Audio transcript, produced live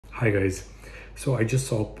Hi guys. So I just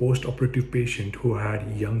saw a post-operative patient who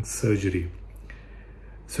had Young surgery.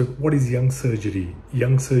 So what is Young surgery?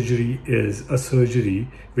 Young surgery is a surgery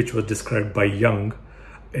which was described by Young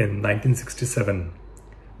in 1967.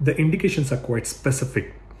 The indications are quite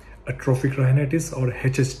specific. Atrophic rhinitis or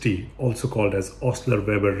HST, also called as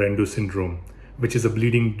Osler-Weber-Rendu syndrome, which is a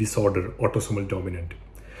bleeding disorder, autosomal dominant.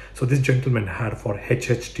 So this gentleman had for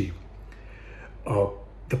HHT.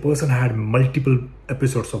 The person had multiple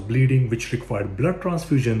episodes of bleeding which required blood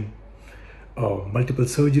transfusion. Multiple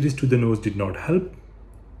surgeries to the nose did not help.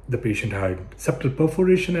 The patient had septal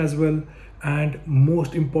perforation as well. And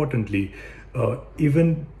most importantly,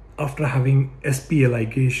 even after having SP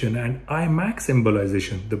ligation and IMAX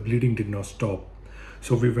embolization, the bleeding did not stop.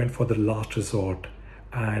 So we went for the last resort,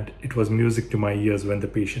 and it was music to my ears when the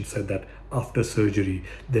patient said that after surgery,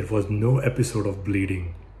 there was no episode of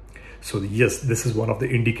bleeding. So yes, this is one of the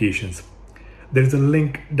indications. There is a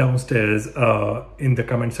link downstairs in the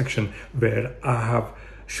comment section where I have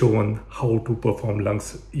shown how to perform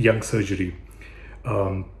Young surgery.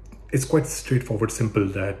 It's quite straightforward, simple.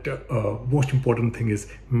 That most important thing is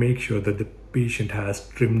make sure that the patient has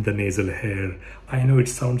trimmed the nasal hair. I know it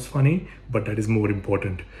sounds funny, but that is more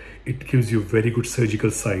important. It gives you very good surgical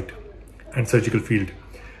sight and surgical field.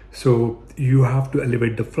 So you have to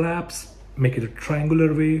elevate the flaps, make it a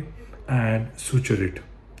triangular way, and suture it.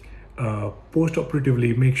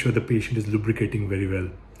 Post-operatively, make sure the patient is lubricating very well.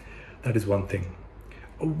 That is one thing.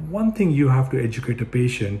 One thing you have to educate a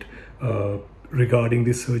patient regarding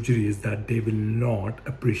this surgery is that they will not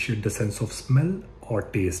appreciate the sense of smell or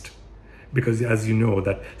taste, because as you know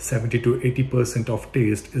that 70 to 80% of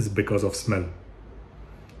taste is because of smell.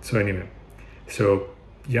 So anyway, so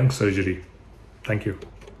Young surgery. Thank you.